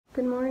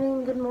Good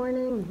morning, good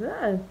morning.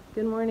 Ugh.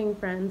 Good morning,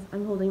 friends.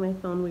 I'm holding my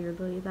phone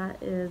weirdly.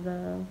 That is,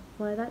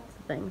 why that's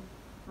the thing.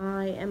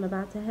 I am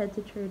about to head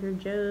to Trader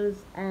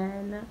Joe's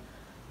and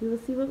we will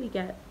see what we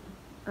get.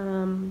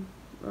 Oh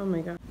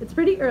my god. It's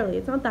pretty early.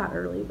 It's not that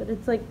early, but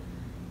it's like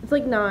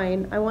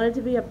 9. I wanted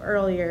to be up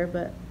earlier,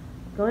 but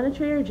going to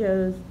Trader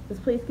Joe's, this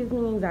place gives me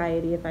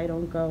anxiety if I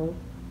don't go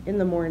in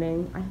the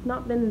morning. I have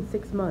not been in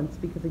 6 months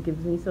because it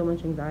gives me so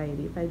much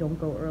anxiety if I don't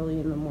go early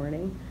in the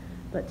morning.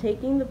 But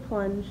taking the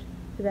plunge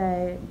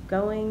today,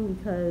 going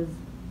because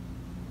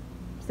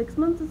 6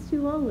 months is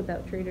too long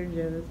without Trader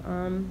Joe's.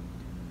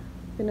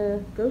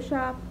 Gonna go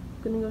shop,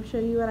 gonna go show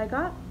you what I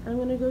got, and I'm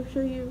gonna go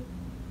show you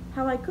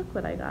how I cook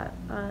what I got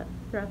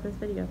throughout this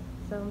video.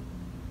 So,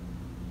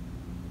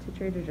 to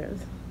Trader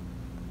Joe's.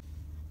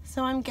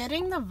 So I'm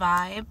getting the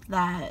vibe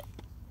that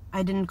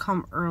I didn't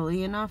come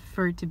early enough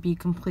for it to be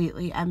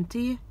completely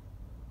empty.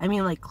 I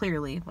mean, like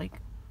clearly.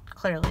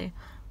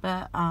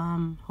 But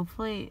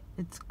hopefully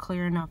it's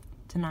clear enough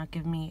to not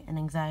give me an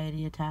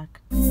anxiety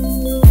attack.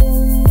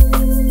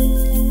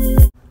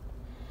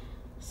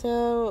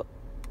 So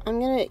I'm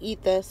gonna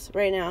eat this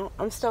right now.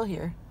 I'm still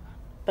here,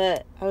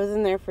 but I was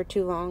in there for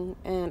too long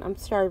and I'm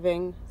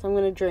starving, so I'm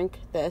gonna drink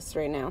this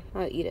right now.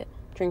 Not eat it,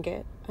 drink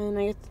it, and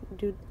I get to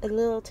do a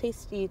little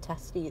tasty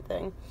testy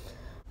thing.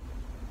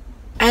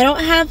 I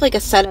don't have like a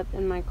setup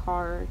in my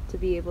car to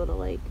be able to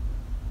like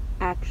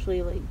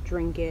actually like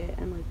drink it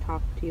and like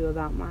talk to you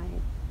about my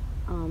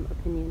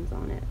opinions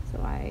on it. So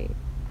I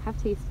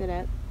have tasted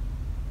it.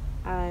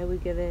 I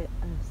would give it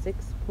a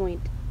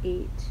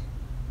 6.8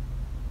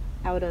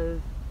 out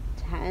of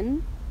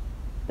 10,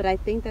 but I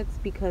think that's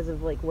because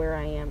of like where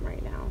I am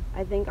right now.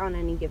 I think on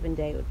any given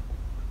day it would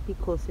be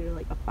closer to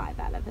like a 5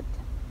 out of 10.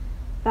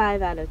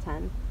 5 out of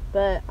 10.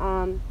 But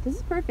this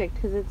is perfect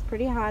because it's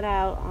pretty hot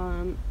out.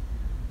 I'm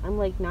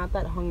like not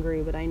that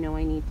hungry, but I know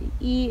I need to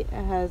eat.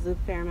 It has a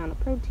fair amount of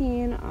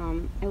protein.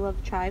 I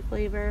love chai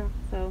flavor,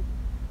 so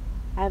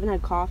I haven't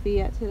had coffee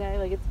yet today.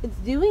 Like it's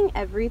doing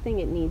everything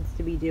it needs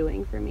to be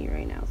doing for me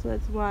right now. So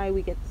that's why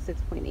we get the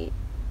 6.8.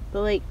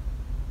 But like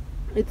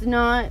it's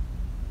not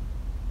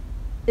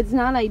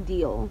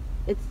ideal.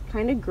 It's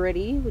kind of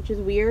gritty, which is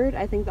weird.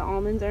 I think the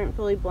almonds aren't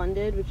fully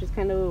blended, which is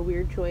kind of a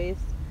weird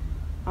choice.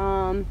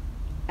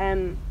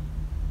 And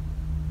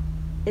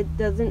it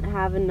doesn't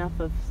have enough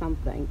of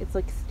something. It's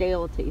like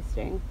stale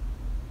tasting.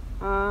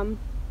 But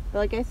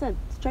like I said,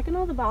 it's checking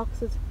all the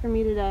boxes for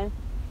me today.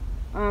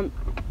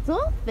 It's a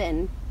little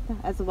thin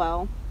as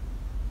well,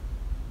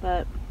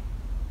 but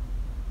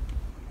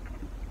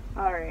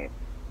alright.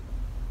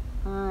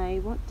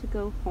 I want to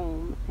go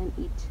home and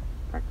eat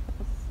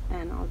breakfast,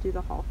 and I'll do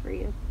the haul for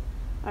you.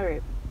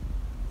 Alright,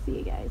 see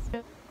you guys.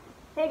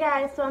 Hey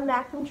guys, so I'm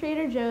back from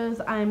Trader Joe's.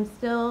 I'm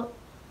still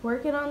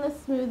working on this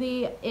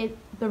smoothie.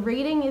 The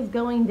rating is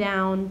going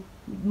down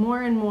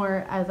more and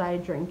more as I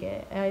drink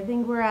it. I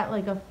think we're at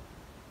like a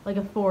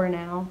 4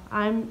 now.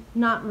 I'm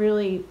not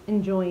really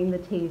enjoying the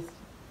taste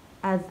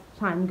as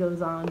time goes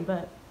on,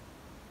 but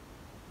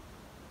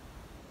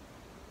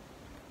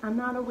I'm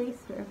not a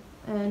waster.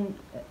 And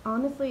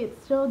honestly,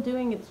 it's still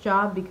doing its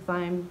job because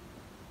I'm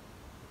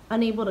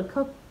unable to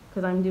cook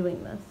because I'm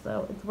doing this,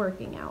 so it's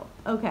working out.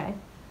 Okay.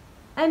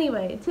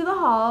 Anyway, to the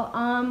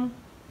haul.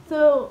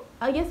 So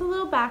I guess a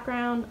little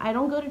background. I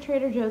don't go to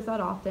Trader Joe's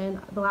that often.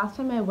 The last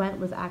time I went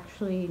was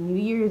actually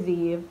New Year's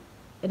Eve.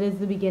 It is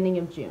the beginning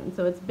of June,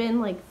 so it's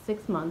been like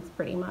 6 months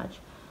pretty much.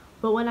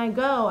 But when I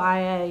go,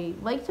 I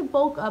like to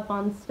bulk up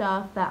on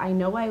stuff that I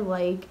know I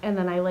like, and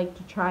then I like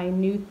to try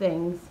new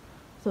things.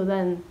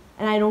 And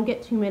I don't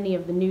get too many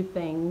of the new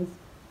things,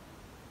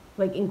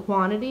 like in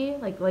quantity.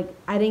 Like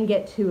I didn't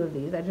get 2 of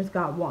these, I just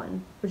got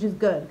 1, which is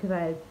good because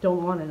I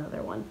don't want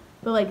another one.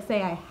 But like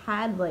say I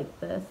had like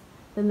this,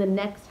 then the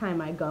next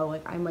time I go,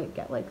 like I might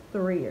get like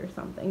 3 or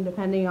something,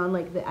 depending on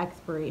like the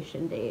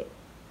expiration date.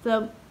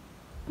 So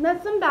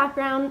that's some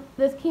background.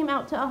 This came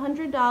out to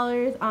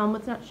 $100.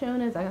 What's not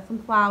shown is I got some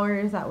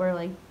flowers that were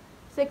like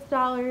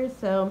 $6.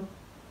 So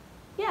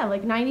yeah,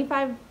 like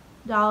 $95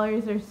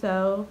 or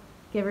so,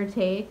 give or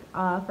take,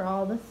 for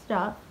all this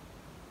stuff.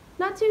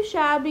 Not too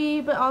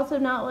shabby, but also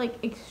not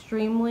like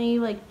extremely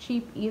like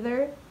cheap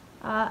either.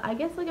 I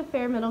guess like a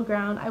fair middle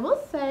ground. I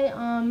will say,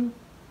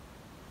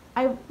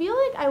 I feel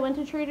like I went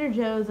to Trader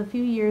Joe's a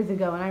few years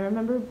ago and I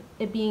remember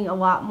it being a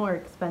lot more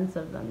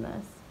expensive than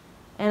this.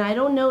 And I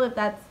don't know if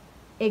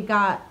it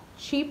got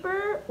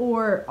cheaper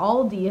or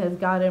Aldi has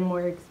gotten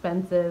more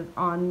expensive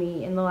on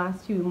me in the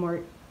last 2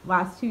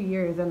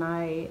 years, and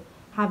I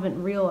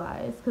haven't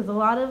realized, because a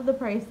lot of the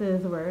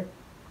prices were,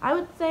 I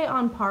would say,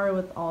 on par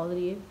with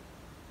Aldi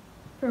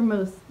for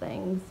most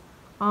things,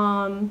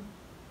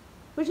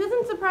 which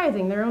isn't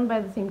surprising. They're owned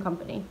by the same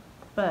company.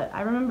 But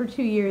I remember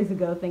 2 years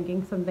ago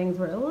thinking some things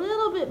were a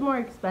little bit more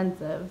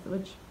expensive,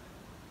 which,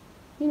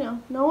 you know,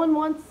 no one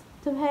wants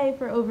to pay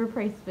for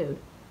overpriced food.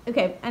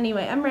 Okay,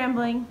 anyway, I'm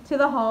rambling. To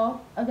the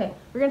haul. Okay,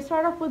 we're going to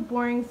start off with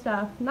boring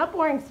stuff. Not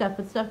boring stuff,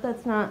 but stuff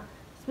that's not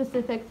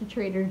specific to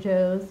Trader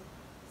Joe's.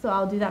 So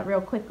I'll do that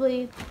real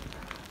quickly.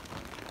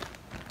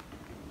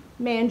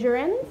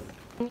 Mandarins.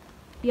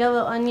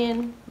 yellow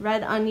onion,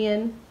 red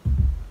onion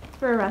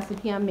for a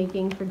recipe I'm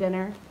making for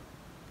dinner.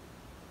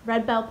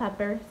 Red bell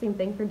pepper, same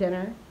thing for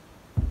dinner.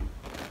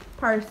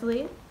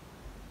 Parsley,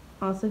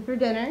 also for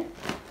dinner.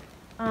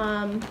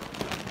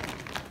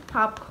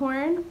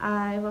 Popcorn,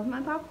 I love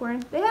my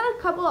popcorn. They had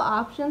a couple of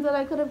options that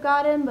I could have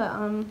gotten, but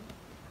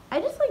I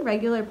just like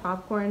regular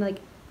popcorn. Like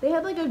they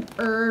had like a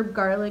herb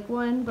garlic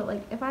one, but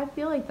like if I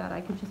feel like that,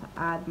 I could just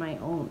add my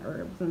own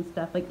herbs and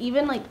stuff. Like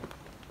even like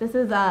this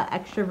is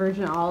extra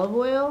virgin olive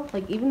oil.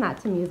 Like even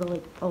that to me is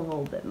like a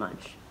little bit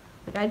much.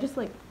 Like I just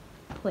like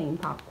plain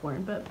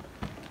popcorn, but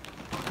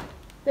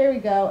there we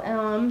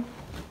go.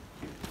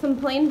 Some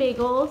plain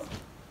bagels.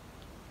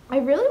 I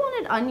really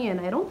wanted onion.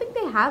 I don't think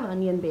they have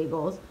onion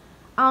bagels.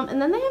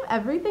 And then they have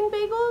everything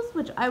bagels,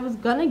 which I was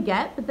gonna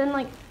get, but then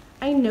like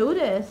I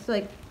noticed,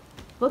 like,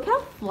 look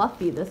how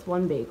fluffy this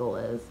one bagel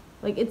is.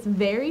 Like it's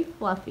very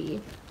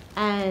fluffy,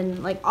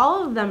 and like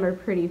all of them are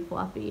pretty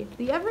fluffy.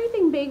 The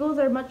everything bagels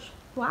are much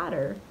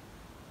flatter.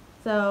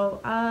 So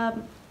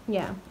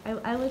yeah,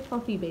 I like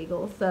fluffy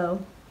bagels,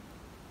 so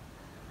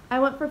I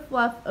went for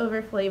fluff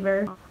over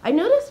flavor. I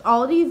noticed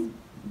all these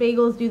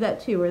bagels do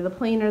that too, where the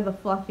plain are the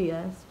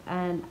fluffiest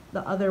and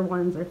the other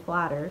ones are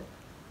flatter.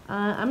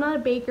 I'm not a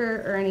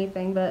baker or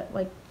anything, but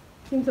like,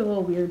 seems a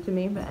little weird to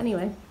me. But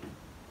anyway,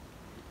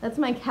 that's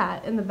my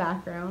cat in the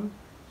background.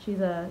 She's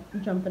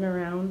jumping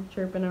around,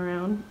 chirping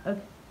around. Okay.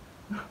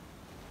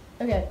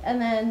 Okay,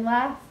 and then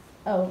last,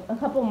 a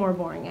couple more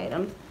boring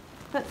items.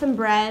 Got some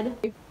bread,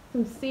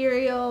 some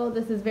cereal.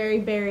 This is very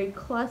berry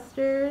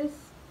clusters.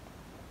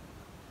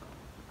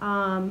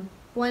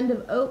 Blend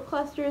of oat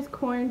clusters,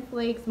 corn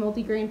flakes,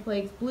 multigrain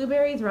flakes,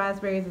 blueberries,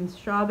 raspberries, and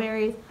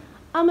strawberries.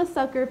 I'm a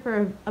sucker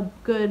for a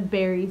good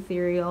berry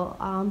cereal.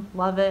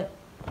 Love it.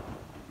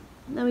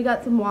 Then we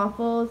got some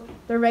waffles.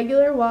 The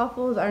regular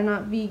waffles are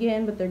not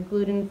vegan, but their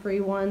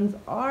gluten-free ones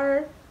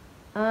are.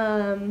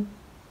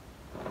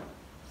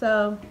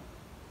 So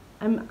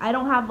I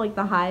don't have like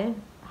the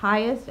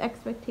highest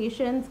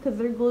expectations because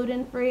they're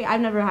gluten-free. I've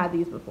never had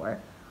these before.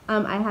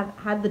 I have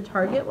had the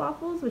Target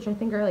waffles, which I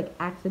think are like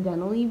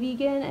accidentally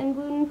vegan and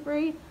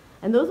gluten-free,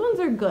 and those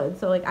ones are good.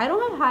 So like I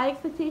don't have high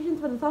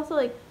expectations, but it's also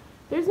like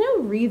there's no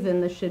reason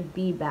this should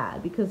be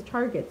bad because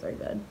Targets are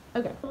good.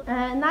 Okay,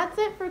 and that's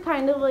it for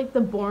kind of like the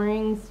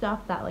boring stuff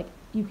that like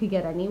you could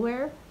get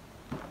anywhere.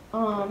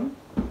 Now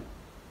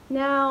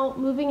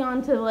moving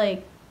on to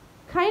like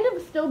kind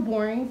of still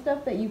boring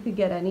stuff that you could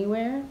get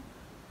anywhere.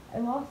 I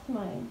lost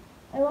my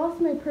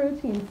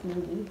protein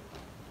smoothie.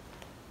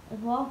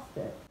 I've lost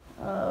it.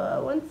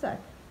 One sec.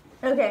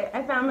 Okay,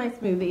 I found my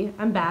smoothie.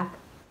 I'm back.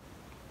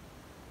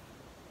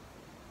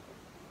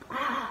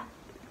 I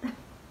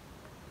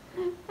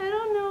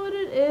don't know what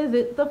it is.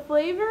 The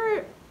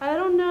flavor, I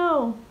don't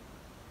know.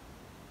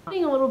 It's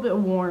getting a little bit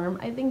warm.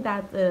 I think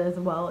that's it as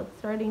well. It's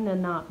starting to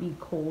not be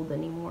cold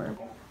anymore.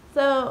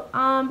 So,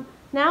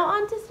 now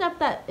on to stuff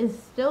that is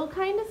still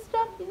kind of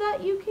stuff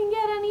that you can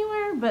get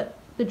anywhere, but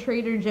the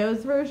Trader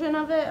Joe's version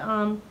of it.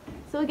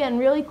 So again,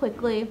 really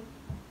quickly,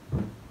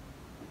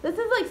 this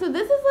is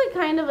like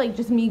kind of like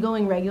just me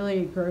going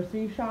regular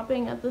grocery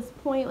shopping at this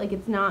point. Like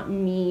it's not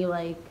me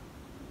like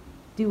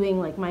doing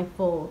like my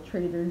full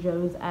Trader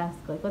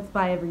Joe's-esque, like let's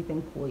buy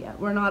everything cool yet.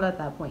 We're not at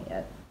that point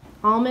yet.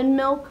 Almond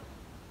milk,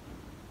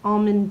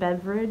 almond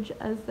beverage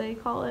as they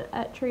call it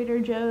at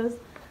Trader Joe's.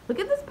 Look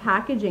at this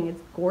packaging,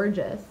 it's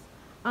gorgeous.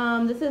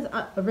 This is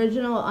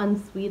original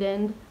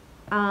unsweetened.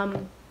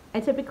 I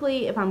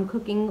typically, if I'm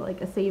cooking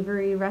like a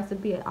savory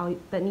recipe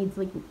that needs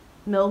like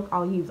milk,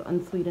 I'll use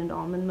unsweetened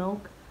almond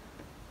milk.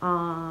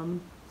 So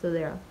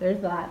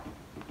there's that.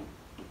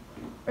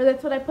 Or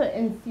that's what I put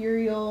in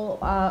cereal,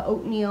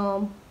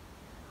 oatmeal,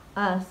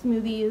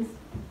 smoothies.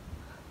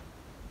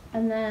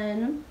 And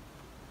then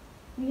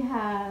we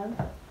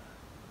have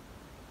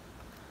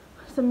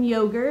some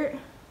yogurt.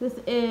 This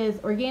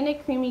is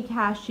organic creamy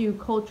cashew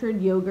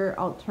cultured yogurt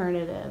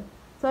alternative.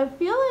 So I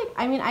feel like,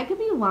 I mean, I could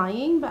be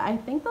lying, but I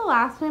think the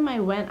last time I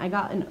went, I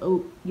got an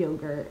oat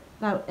yogurt,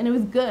 and it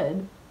was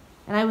good,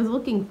 and I was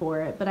looking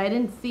for it, but I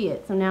didn't see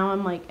it. So now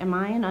I'm like, am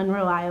I an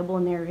unreliable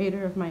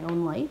narrator of my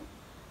own life?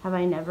 Have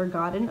I never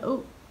gotten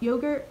oat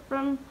yogurt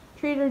from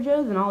Trader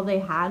Joe's, and all they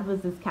had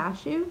was this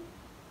cashew?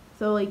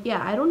 So like,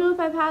 yeah, I don't know if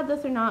I've had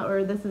this or not,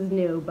 or this is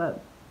new,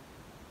 but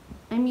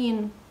I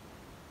mean,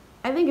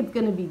 I think it's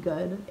gonna be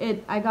good.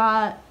 I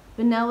got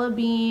vanilla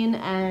bean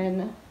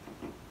and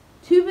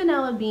 2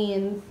 vanilla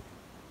beans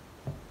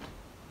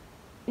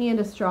and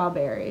a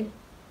strawberry.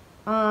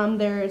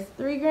 There's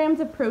 3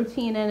 grams of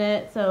protein in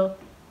it, so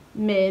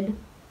mid.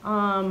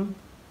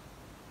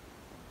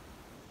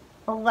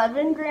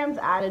 11 grams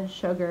added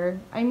sugar.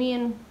 I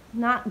mean,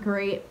 not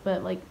great,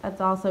 but like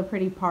that's also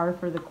pretty par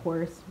for the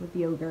course with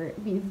yogurt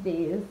these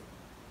days.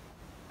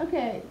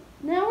 Okay,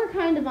 now we're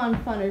kind of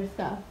on funner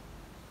stuff.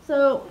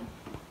 So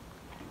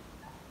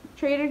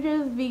Trader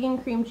Joe's vegan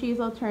cream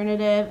cheese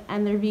alternative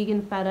and their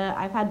vegan feta.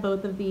 I've had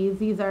both of these.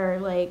 These are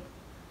like,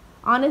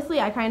 honestly,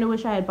 I kind of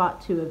wish I had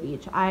bought 2 of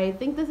each. I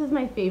think this is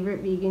my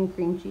favorite vegan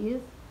cream cheese.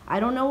 I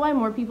don't know why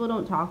more people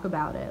don't talk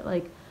about it.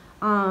 Like,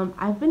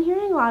 I've been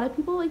hearing a lot of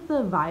people like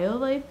the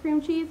Violife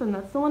cream cheese, and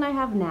that's the one I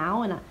have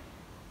now, and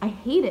I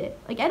hate it.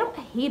 Like, I don't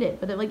hate it,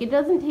 but it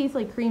doesn't taste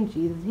like cream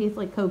cheese. It tastes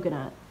like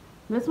coconut.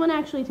 This one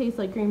actually tastes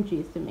like cream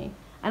cheese to me.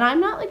 And I'm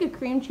not like a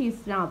cream cheese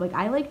snob. Like,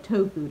 I like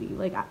tofu-y.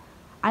 Like,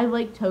 I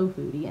like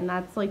tofu-y, and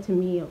that's like, to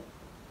me,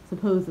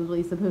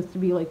 supposedly supposed to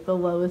be like the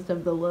lowest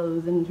of the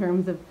lows in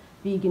terms of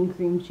vegan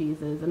cream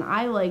cheeses, and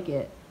I like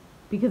it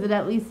because it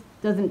at least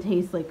doesn't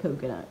taste like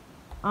coconut.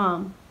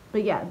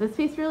 But yeah, this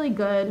tastes really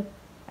good.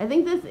 I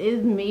think this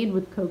is made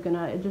with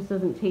coconut. It just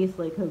doesn't taste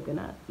like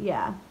coconut.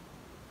 Yeah.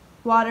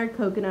 Water,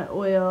 coconut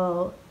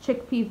oil,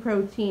 chickpea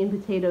protein,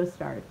 potato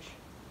starch.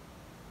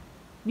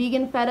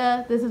 Vegan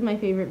feta. This is my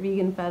favorite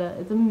vegan feta.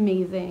 It's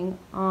amazing.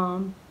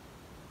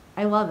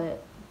 I love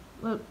it.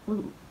 Look,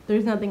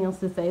 there's nothing else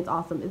to say. It's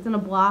awesome. It's in a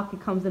block.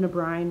 It comes in a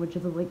brine, which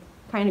is like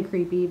kind of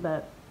creepy,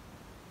 but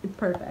it's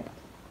perfect.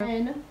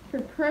 And for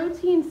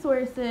protein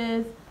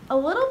sources, a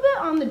little bit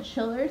on the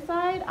chiller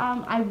side.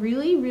 I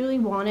really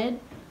wanted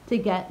to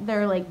get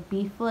their like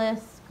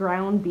beefless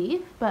ground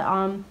beef,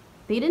 but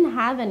they didn't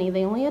have any.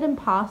 They only had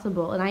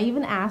Impossible, and I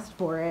even asked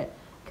for it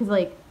because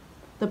like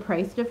the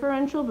price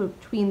differential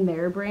between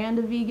their brand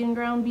of vegan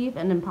ground beef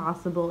and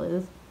Impossible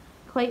is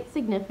quite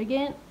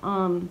significant.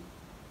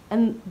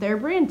 And their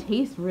brand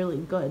tastes really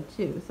good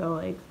too. So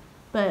like,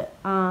 but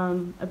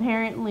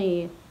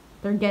apparently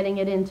they're getting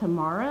it in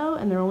tomorrow,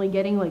 and they're only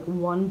getting like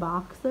one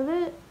box of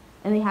it,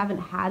 and they haven't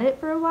had it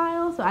for a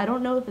while. So I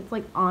don't know if it's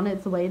like on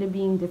its way to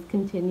being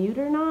discontinued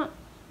or not,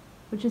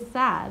 which is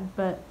sad.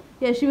 But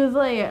yeah, she was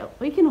like,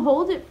 we can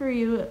hold it for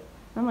you.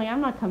 I'm like,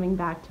 I'm not coming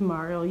back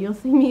tomorrow. You'll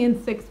see me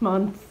in 6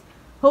 months.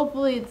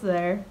 Hopefully it's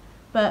there.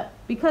 But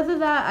because of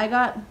that, I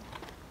got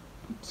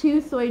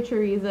 2 soy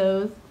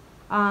chorizos.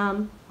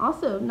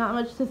 Also, not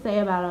much to say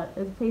about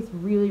it. It tastes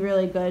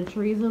really good.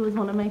 Chorizo is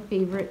one of my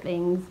favorite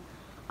things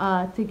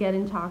to get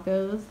in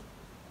tacos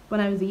when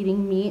I was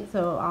eating meat.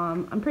 So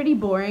I'm pretty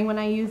boring when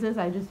I use this.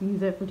 I just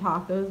use it for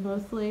tacos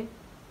mostly.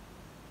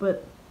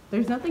 But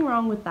there's nothing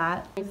wrong with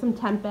that. Some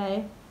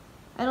tempeh.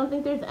 I don't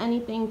think there's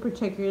anything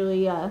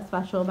particularly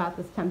special about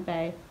this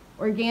tempeh.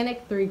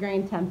 Organic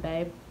 3-grain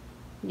tempeh.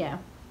 Yeah.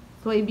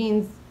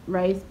 Soybeans,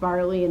 rice,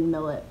 barley, and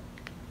millet.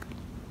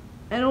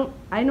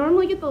 I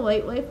normally get the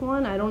Light Life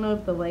one. I don't know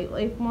if the Light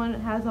Life one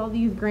has all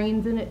these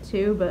grains in it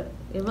too, but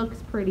it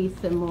looks pretty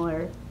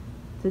similar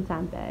to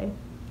tempeh.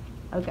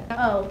 Okay.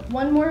 Oh,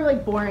 one more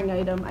like boring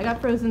item. I got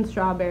frozen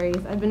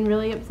strawberries. I've been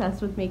really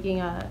obsessed with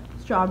making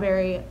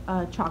strawberry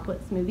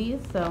chocolate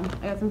smoothies, so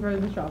I got some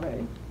frozen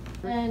strawberries.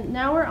 And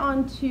now we're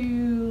on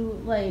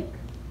to like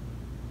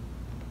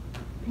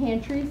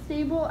pantry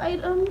stable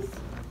items.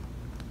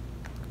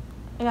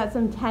 I got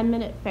some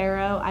 10-minute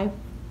farro. I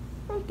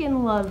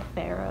freaking love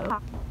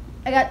farro.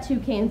 I got 2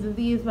 cans of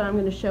these, but I'm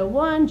going to show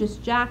one,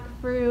 just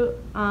jackfruit.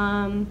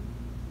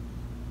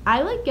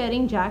 I like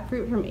getting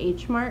jackfruit from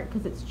H Mart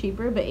because it's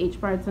cheaper, but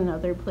H Mart's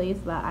another place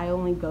that I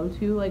only go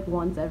to like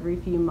once every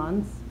few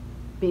months.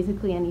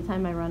 Basically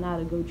anytime I run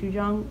out of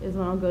gochujang is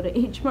when I'll go to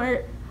H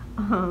Mart.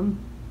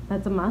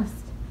 That's a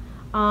must.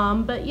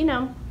 But you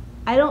know,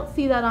 I don't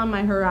see that on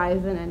my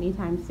horizon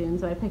anytime soon,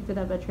 so I picked it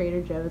up at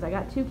Trader Joe's. I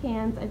got 2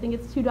 cans. I think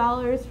it's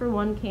 $2 for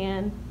 1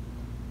 can.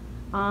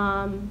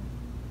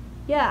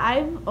 Yeah,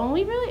 I've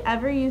only really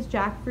ever used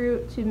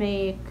jackfruit to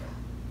make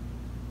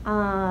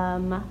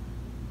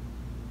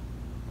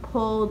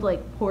pulled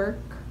like pork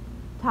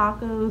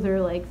tacos or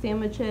like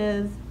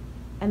sandwiches,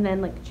 and then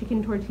like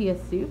chicken tortilla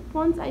soup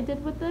once I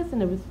did with this,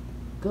 and it was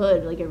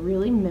good. Like, it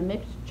really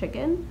mimicked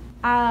chicken.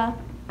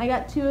 I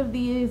got 2 of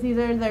these. These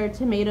are their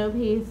tomato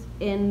paste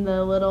in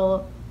the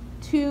little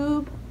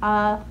tube.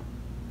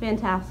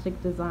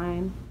 Fantastic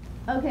design.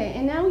 Okay,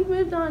 and now we've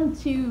moved on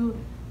to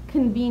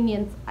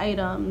convenience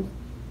items.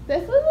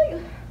 This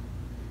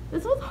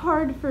was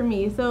hard for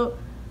me. So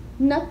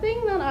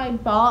nothing that I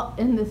bought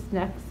in this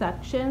next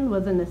section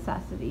was a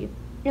necessity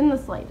in the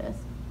slightest,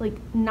 like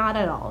not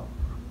at all.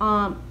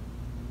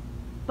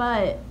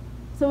 But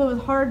so it was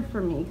hard for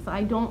me because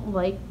I don't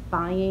like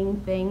buying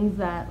things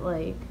that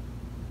like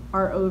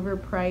are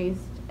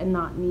overpriced and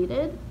not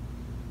needed.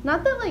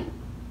 Not that like,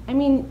 I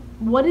mean,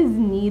 what is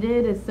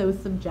needed is so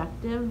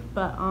subjective,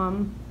 but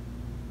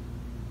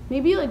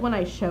maybe like when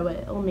I show it,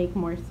 it'll make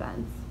more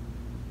sense.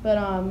 But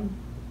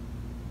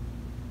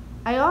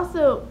I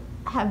also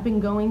have been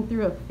going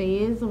through a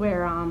phase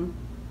where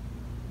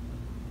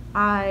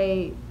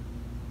I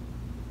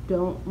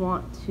don't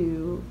want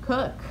to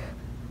cook.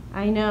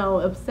 I know,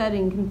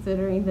 upsetting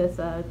considering this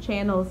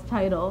channel's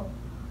title.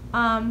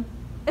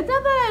 It's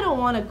not that I don't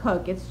want to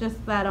cook, it's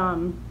just that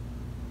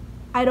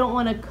I don't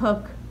want to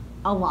cook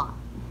a lot.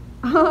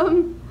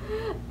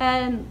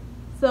 And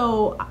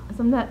so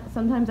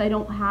sometimes I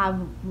don't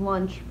have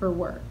lunch for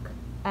work,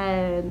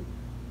 and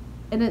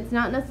it's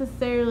not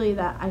necessarily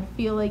that I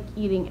feel like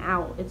eating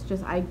out, it's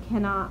just I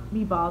cannot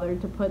be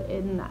bothered to put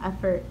in the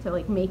effort to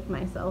like make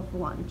myself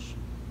lunch.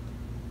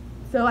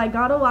 So I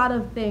got a lot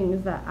of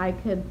things that I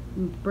could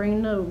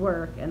bring to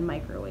work and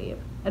microwave.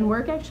 And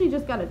work actually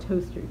just got a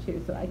toaster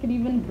too, so I could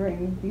even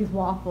bring these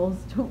waffles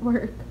to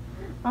work.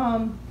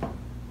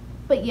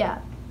 But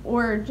yeah,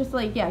 or just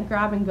like, yeah,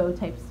 grab and go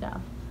type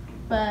stuff.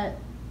 But,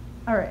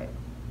 alright,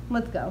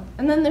 let's go.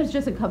 And then there's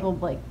just a couple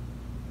of like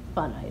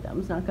fun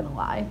items, not gonna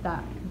lie,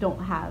 that don't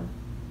have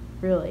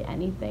really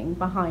anything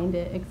behind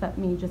it except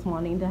me just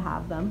wanting to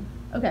have them.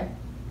 Okay,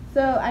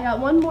 so I got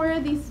one more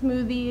of these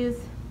smoothies.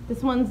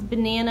 This one's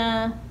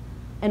banana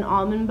and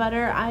almond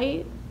butter.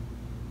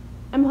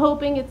 I'm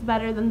hoping it's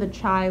better than the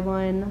chai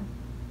one.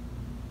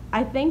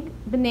 I think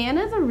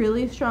banana is a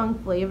really strong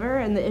flavor,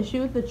 and the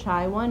issue with the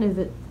chai one is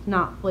it's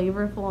not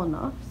flavorful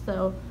enough.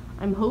 So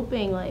I'm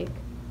hoping like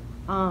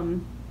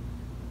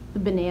the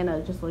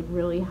banana just like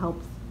really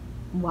helps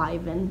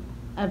liven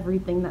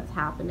everything that's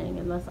happening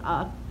in this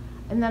up.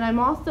 And then I'm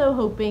also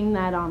hoping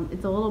that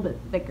it's a little bit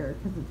thicker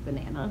because it's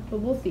banana, but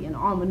we'll see. And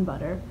almond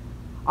butter.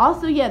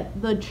 Also, yeah,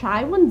 the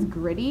chai one's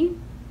gritty,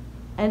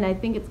 and I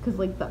think it's because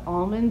like the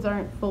almonds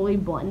aren't fully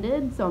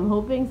blended. So I'm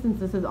hoping since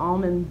this is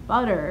almond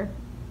butter,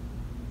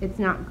 it's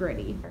not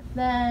gritty.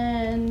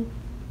 Then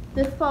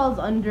this falls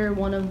under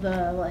one of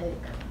the like,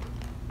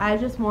 I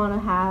just want to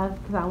have,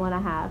 because I want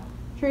to have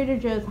Trader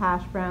Joe's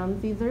hash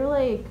browns. These are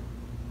like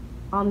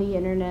on the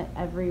internet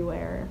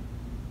everywhere.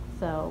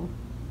 So,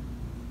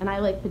 and I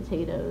like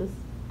potatoes,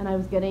 and I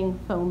was getting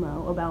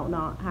FOMO about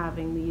not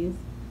having these.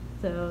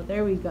 So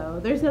there we go.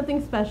 There's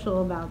nothing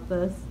special about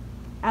this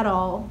at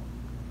all.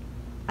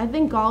 I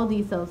think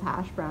Aldi sells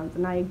hash browns,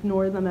 and I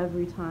ignore them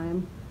every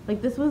time.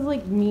 Like, this was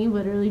like me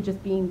literally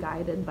just being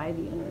guided by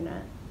the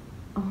internet.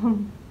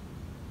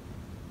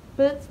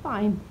 But it's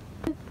fine.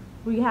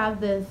 We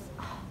have this,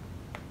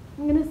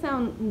 I'm gonna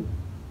sound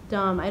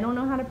dumb. I don't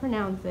know how to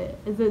pronounce it.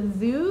 Is it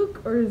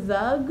Zug or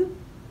Zug?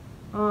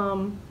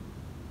 I'm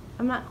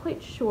not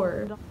quite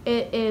sure.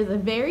 It is a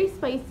very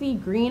spicy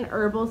green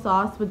herbal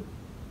sauce with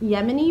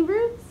Yemeni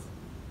roots.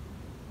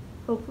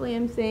 Hopefully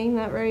I'm saying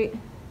that right.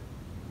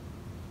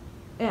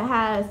 It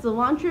has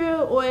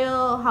cilantro,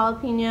 oil,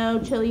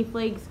 jalapeno, chili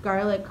flakes,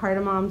 garlic,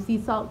 cardamom, sea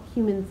salt,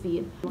 cumin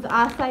seed. It's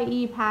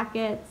acai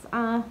packets.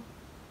 I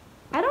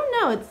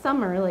don't know, it's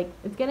summer, like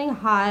it's getting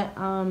hot.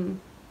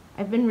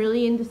 I've been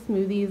really into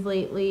smoothies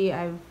lately.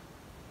 I've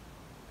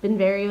been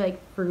very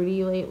like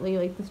fruity lately.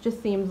 Like this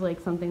just seems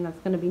like something that's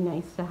gonna be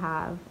nice to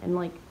have. And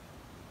like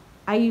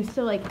I used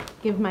to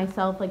like give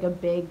myself like a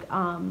big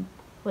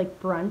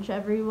like brunch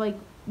every like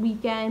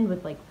weekend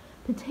with like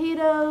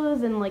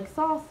potatoes and like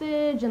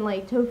sausage and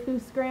like tofu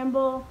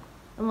scramble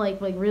and like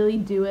really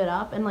do it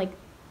up. And like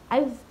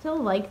I still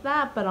like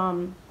that, but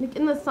like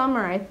in the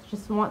summer I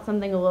just want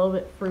something a little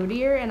bit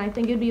fruitier, and I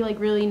think it'd be like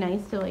really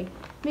nice to like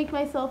make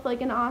myself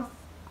like an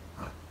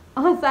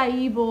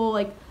acai bowl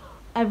like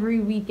every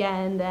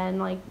weekend and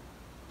like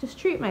just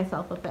treat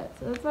myself a bit.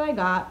 So that's what I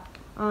got.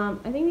 I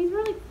think these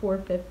were like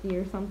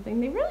 $4.50 or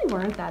something. They really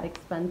weren't that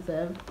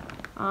expensive.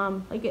 I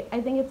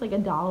think it's like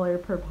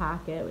 $1 per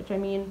packet, which I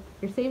mean,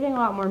 you're saving a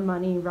lot more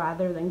money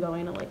rather than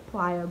going to like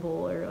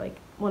Pliable or like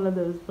one of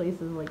those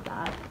places like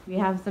that. We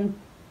have some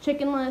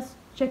chickenless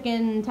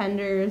chicken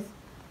tenders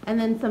and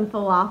then some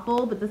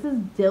falafel, but this is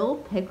dill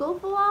pickle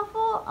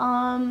falafel.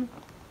 I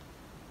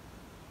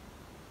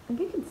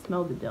think I can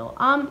smell the dill.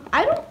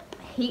 I don't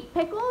hate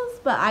pickles,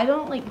 but I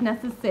don't like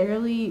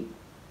necessarily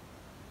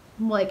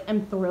like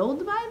am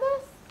thrilled by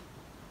this.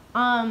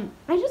 I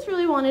just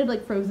really wanted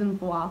like frozen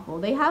falafel.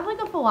 They have like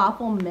a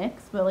falafel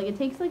mix, but like it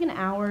takes like an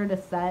hour to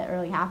set or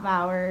like half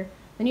hour.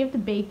 Then you have to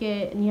bake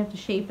it and you have to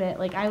shape it.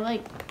 Like I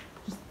like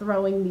just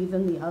throwing these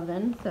in the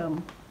oven.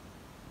 So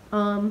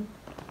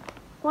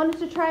wanted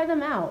to try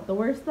them out. The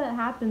worst that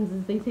happens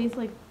is they taste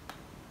like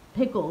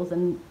pickles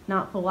and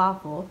not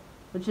falafel,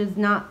 which is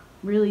not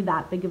really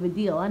that big of a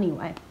deal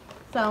anyway.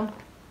 So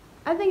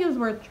I think it was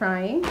worth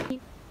trying.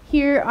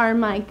 Here are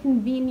my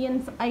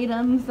convenience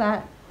items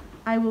that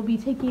I will be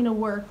taking to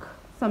work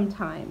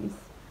sometimes.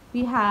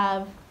 We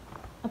have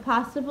a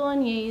pasta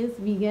bolognese,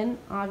 vegan,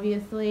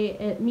 obviously,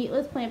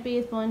 meatless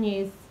plant-based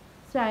bolognese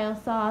style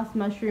sauce,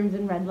 mushrooms,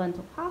 and red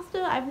lentil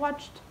pasta. I've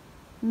watched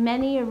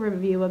many a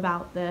review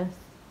about this,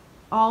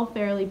 all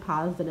fairly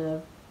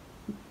positive.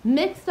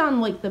 Mixed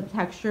on like the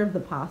texture of the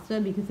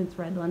pasta because it's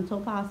red lentil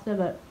pasta,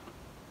 but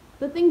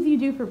the things you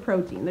do for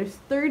protein. There's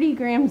 30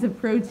 grams of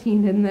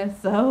protein in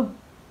this, so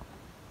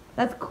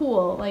that's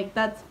cool. Like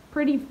that's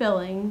pretty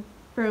filling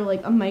for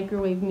like a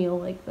microwave meal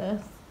like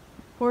this.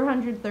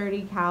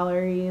 430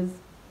 calories,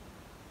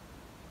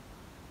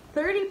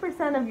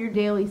 30% of your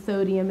daily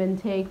sodium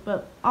intake,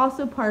 but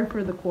also par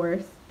for the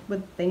course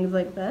with things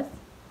like this.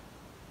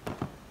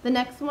 The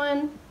next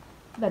one,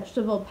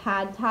 vegetable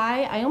pad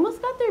thai. I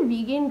almost got their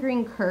vegan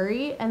green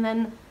curry, and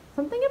then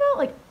something about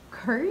like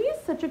curry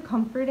is such a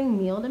comforting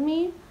meal to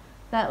me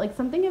that like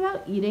something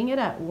about eating it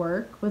at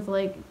work was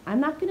like, I'm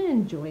not gonna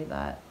enjoy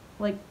that.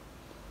 Like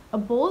a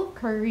bowl of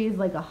curry is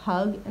like a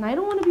hug, and I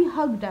don't want to be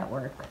hugged at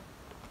work.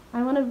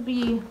 I want to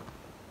be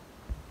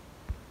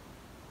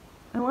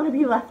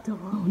left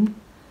alone.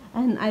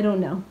 And I don't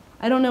know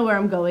where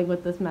I'm going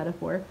with this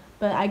metaphor,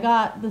 but I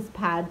got this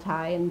pad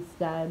thai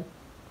instead.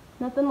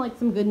 Nothing like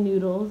some good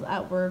noodles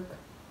at work.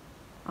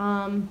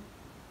 I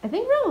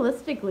think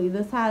realistically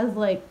this has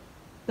like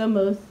the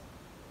most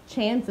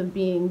chance of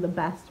being the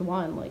best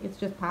one. Like, it's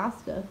just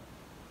pasta.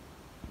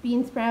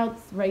 Bean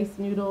sprouts, rice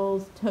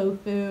noodles,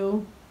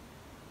 tofu,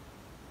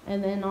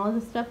 and then all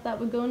the stuff that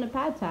would go into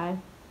pad thai.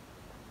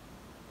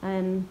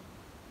 And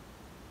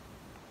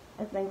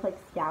I think like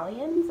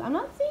scallions. I'm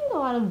not seeing a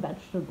lot of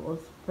vegetables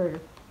for,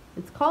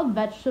 it's called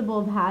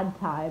vegetable pad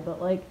thai,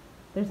 but like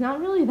there's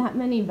not really that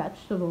many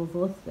vegetables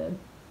listed.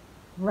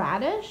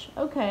 Radish?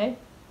 Okay.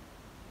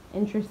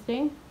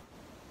 Interesting.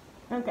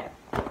 Okay.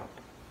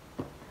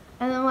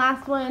 And then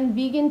last one,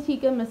 vegan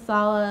tikka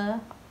masala.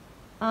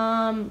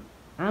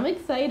 I'm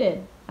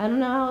excited. I don't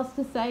know how else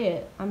to say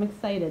it. I'm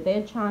excited. They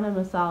had chana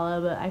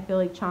masala, but I feel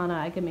like chana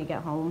I can make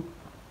at home.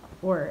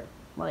 Or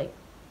like,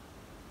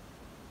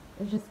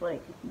 it's just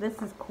like,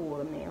 this is cool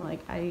to me. Like,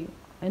 I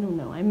don't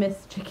know. I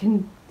miss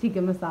chicken tikka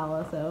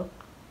masala, so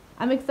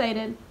I'm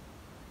excited.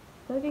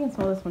 I feel like I can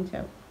smell this one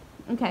too.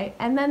 Okay,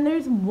 and then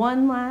there's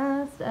one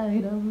last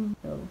item.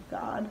 Oh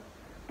God.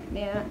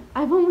 Man,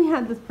 I've only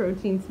had this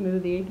protein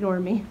smoothie. Ignore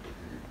me.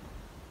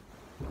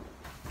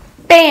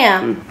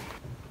 Bam!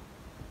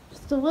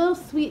 Just a little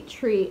sweet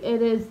treat.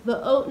 It is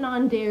the oat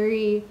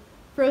non-dairy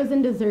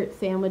frozen dessert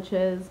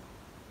sandwiches.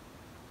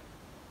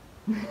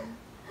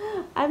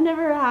 I've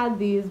never had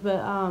these,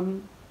 but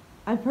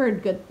I've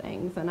heard good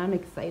things, and I'm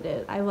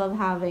excited. I love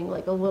having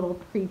like a little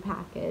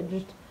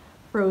pre-packaged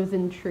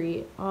frozen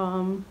treat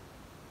when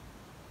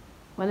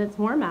it's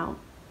warm out.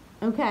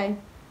 Okay,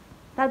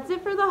 that's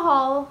it for the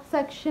haul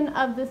section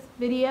of this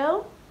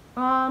video.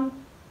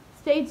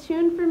 Stay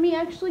tuned for me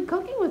actually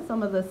cooking with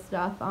some of this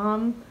stuff.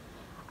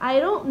 I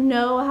don't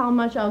know how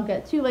much I'll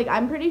get to. Like,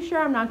 I'm pretty sure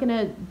I'm not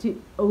gonna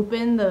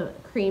open the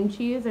cream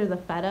cheese or the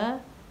feta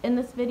in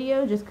this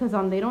video, just because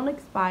they don't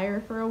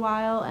expire for a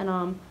while,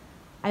 and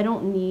I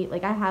don't need,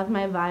 like, I have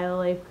my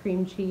Violife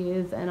cream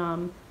cheese,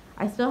 and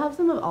I still have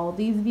some of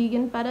Aldi's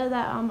vegan feta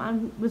that I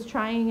was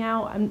trying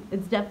out.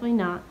 It's definitely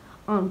not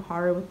on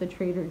par with the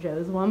Trader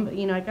Joe's one, but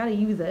you know, I gotta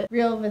use it.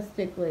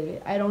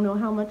 Realistically, I don't know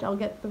how much I'll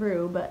get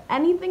through, but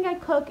anything I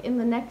cook in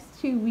the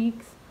next 2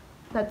 weeks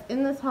that's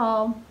in this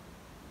haul,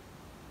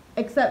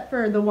 except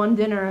for the one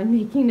dinner I'm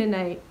making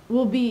tonight,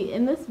 will be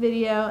in this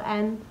video,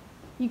 and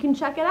you can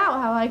check it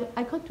out how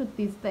I cooked with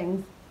these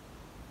things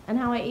and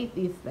how I ate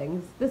these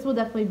things. This will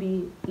definitely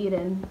be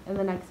eaten in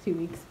the next 2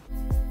 weeks.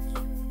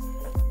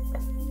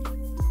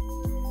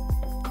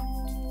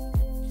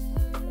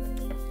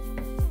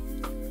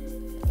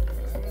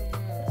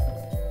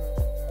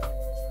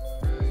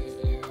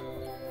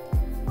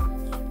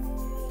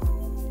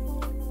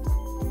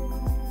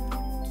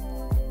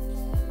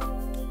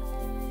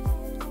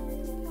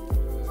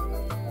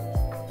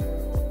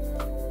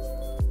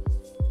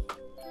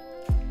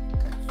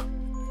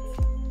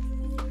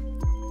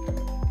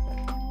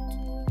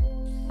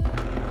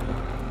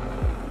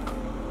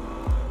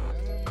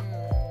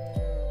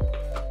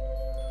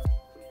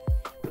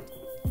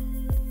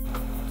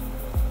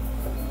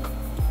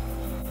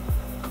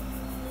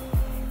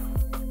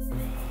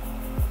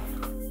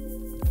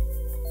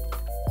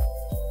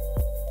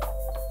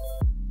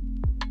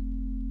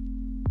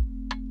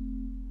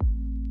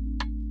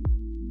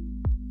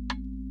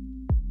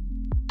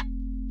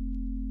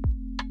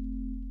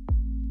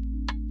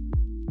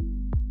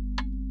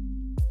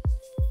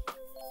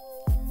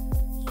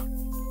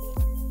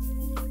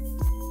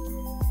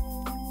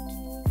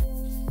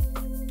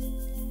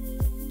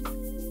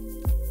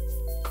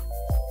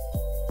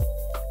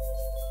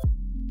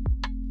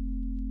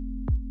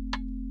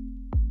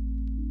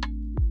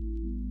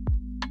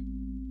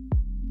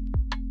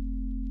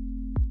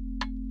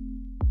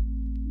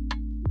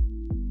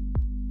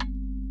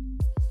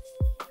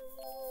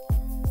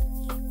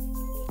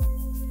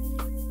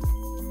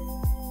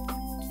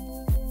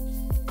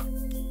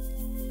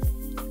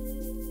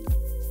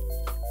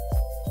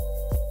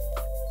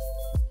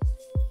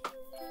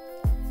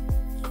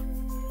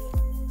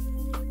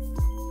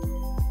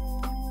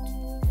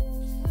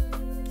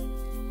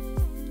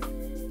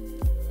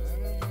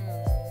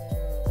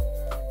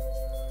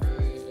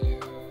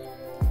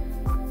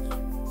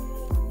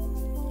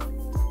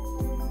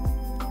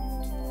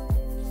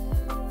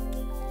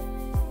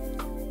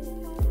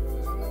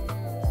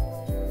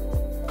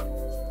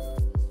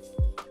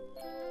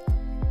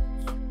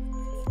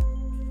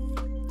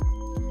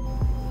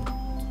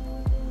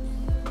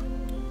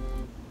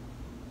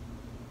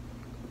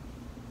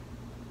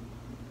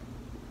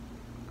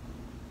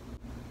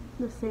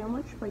 The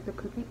sandwich, like the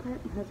cookie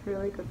part, has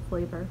really good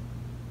flavor.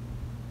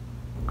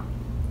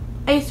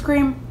 Ice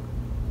cream,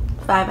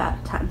 5 out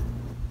of 10.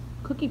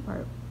 Cookie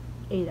part,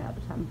 8 out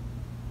of 10.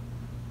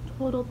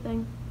 Total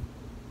thing,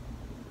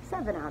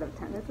 7 out of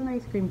 10. It's an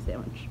ice cream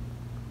sandwich.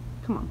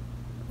 Come on.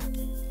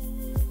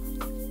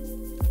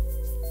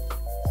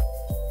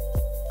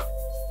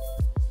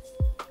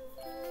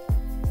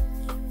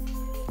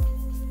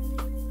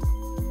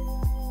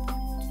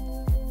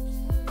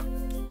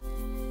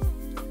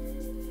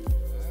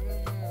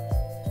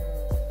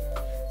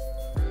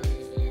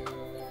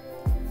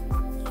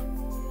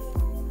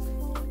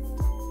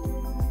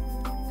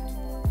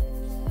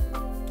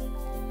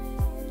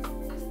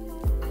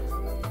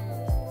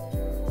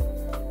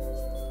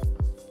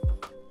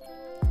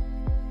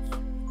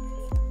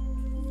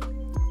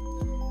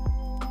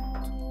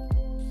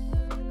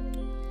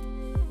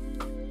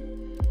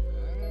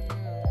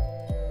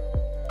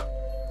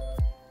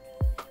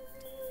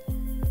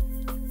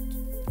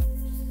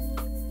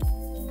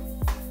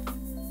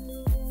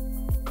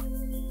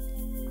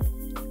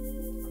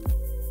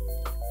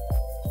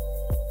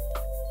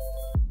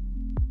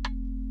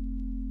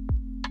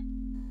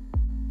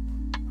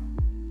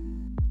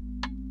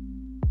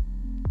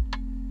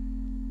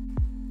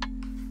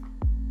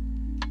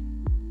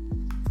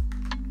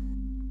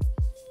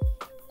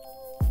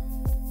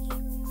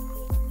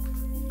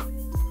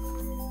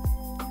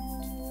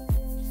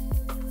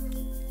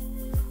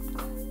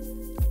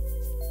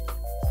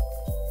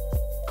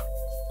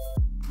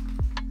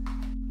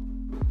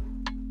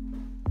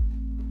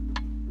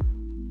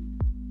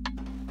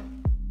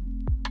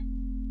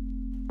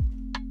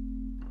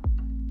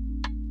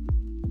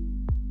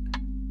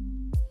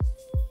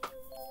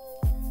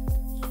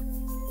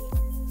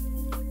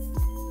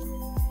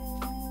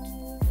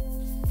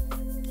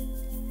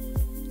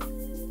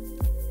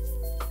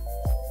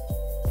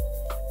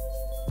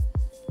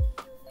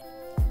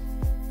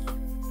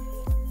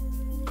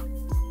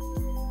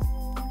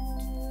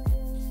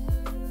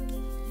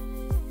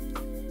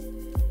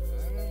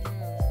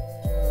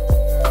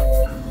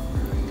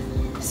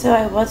 So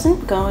I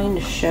wasn't going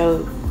to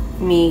show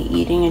me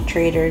eating a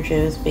Trader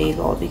Joe's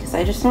bagel because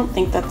I just don't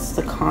think that's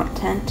the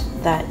content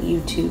that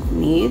YouTube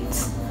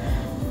needs.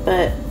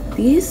 But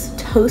these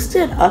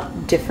toasted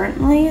up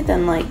differently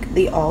than like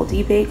the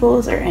Aldi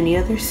bagels or any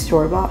other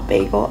store-bought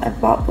bagel I've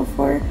bought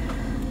before.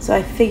 So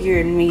I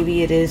figured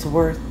maybe it is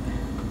worth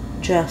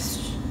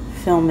just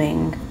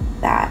filming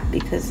that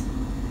because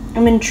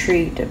I'm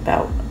intrigued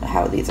about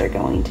how these are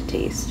going to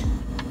taste.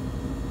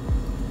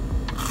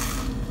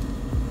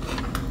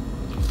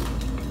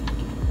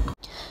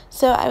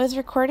 So I was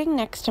recording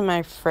next to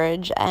my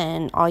fridge,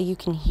 and all you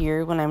can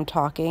hear when I'm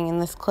talking in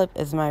this clip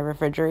is my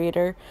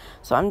refrigerator.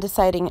 So I'm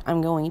deciding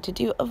I'm going to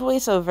do a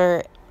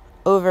voiceover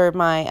over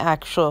my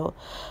actual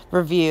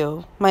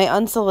review, my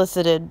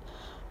unsolicited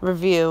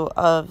review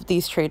of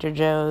these Trader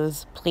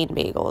Joe's plain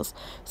bagels.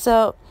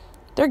 So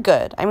they're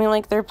good. I mean,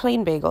 like, they're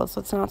plain bagels,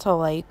 so it's not to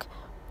like,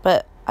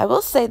 but I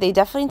will say they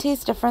definitely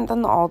taste different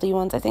than the Aldi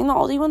ones. I think the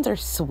Aldi ones are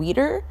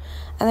sweeter,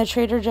 and the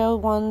Trader Joe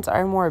ones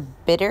are more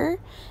bitter.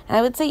 And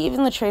I would say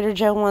even the Trader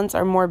Joe ones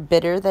are more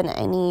bitter than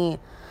any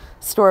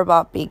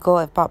store-bought bagel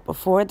I've bought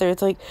before.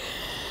 There's like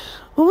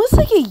almost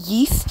like a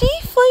yeasty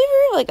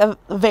flavor, like a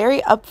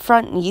very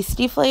upfront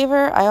yeasty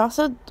flavor. I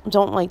also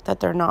don't like that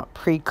they're not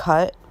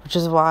pre-cut, which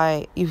is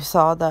why you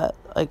saw that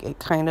like it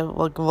kind of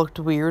like looked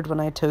weird when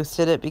I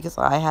toasted it because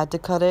I had to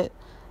cut it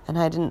and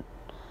I didn't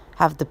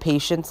have the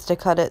patience to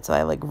cut it, so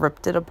I like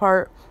ripped it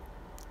apart.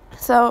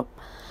 So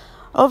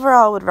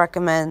overall, I would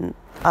recommend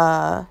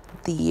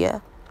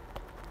the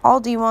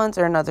Aldi ones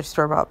or another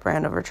store-bought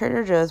brand over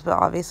Trader Joe's, but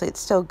obviously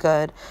it's still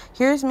good.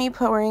 Here's me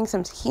pouring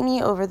some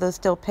tahini over those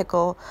dill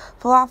pickle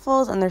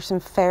falafels, and there's some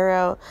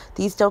farro.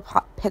 These dill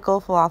pickle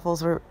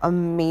falafels were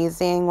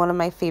amazing. One of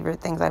my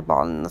favorite things I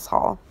bought in this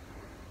haul.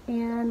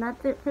 And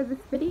that's it for this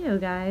video,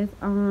 guys.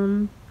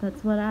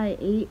 That's what I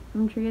ate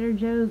from Trader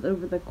Joe's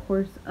over the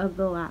course of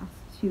the last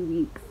 2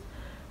 weeks.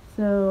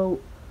 So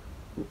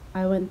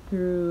I went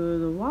through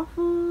the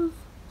waffles,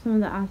 some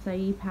of the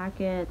acai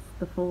packets,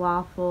 the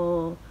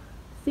falafel,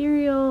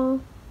 cereal,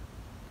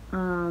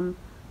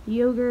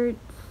 yogurt,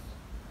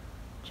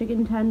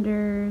 chicken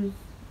tenders,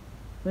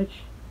 which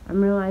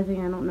I'm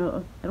realizing I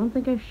don't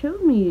think I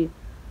showed me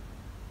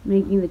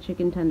making the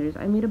chicken tenders.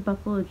 I made a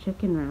buffalo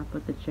chicken wrap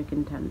with the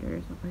chicken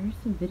tenders. Where's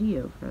the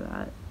video for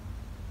that?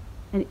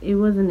 And it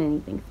wasn't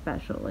anything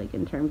special, like,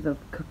 in terms of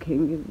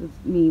cooking. It was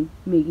me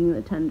making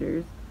the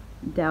tenders,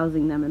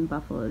 dousing them in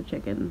buffalo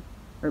chicken,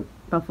 or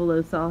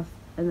buffalo sauce,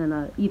 and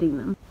then eating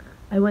them.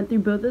 I went through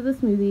both of the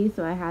smoothies,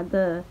 so I had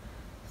the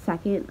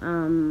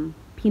second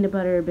peanut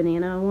butter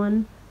banana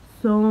one.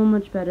 So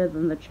much better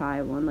than the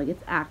chai one. Like,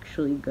 it's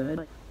actually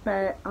good.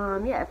 But,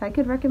 yeah, if I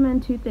could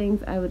recommend two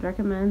things, I would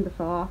recommend the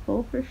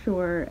falafel for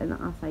sure, and the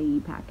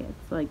acai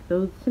packets. Like,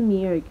 those to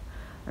me are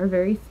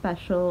very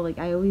special. Like,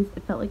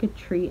 it felt like a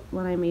treat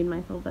when I made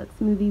myself that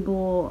smoothie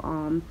bowl.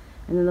 And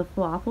then the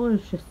falafel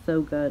is just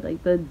so good.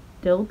 Like, the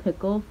dill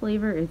pickle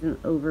flavor isn't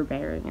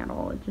overbearing at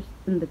all. It just,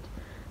 and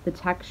the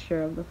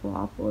texture of the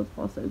falafel is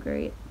also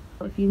great.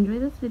 If you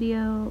enjoyed this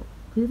video,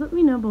 please let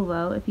me know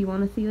below. If you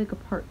want to see, like, a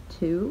part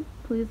 2,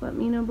 please let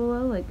me know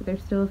below. Like,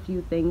 there's still a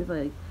few things,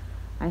 like,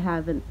 I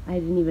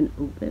didn't even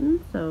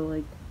open, so,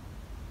 like,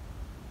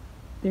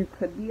 there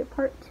could be a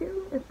part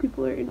 2 if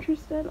people are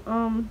interested.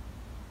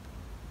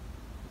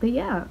 But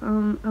yeah,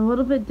 a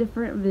little bit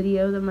different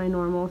video than my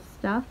normal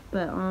stuff,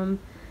 but,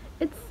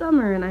 it's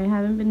summer and I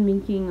haven't been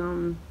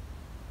making,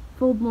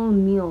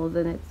 full-blown meals,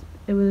 and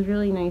it was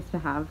really nice to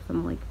have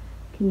some, like,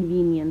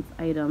 convenience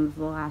items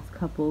the last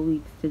couple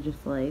weeks to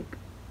just, like,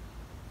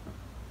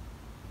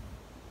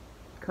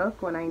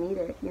 cook when I need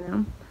it, you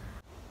know?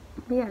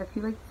 But yeah, if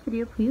you like this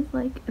video, please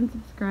like and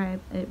subscribe.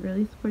 It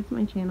really supports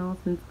my channel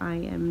since I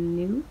am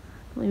new.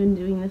 I've only been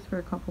doing this for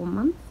a couple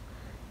months.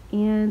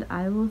 And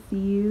I will see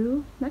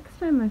you next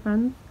time, my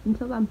friends.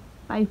 Until then,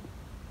 bye.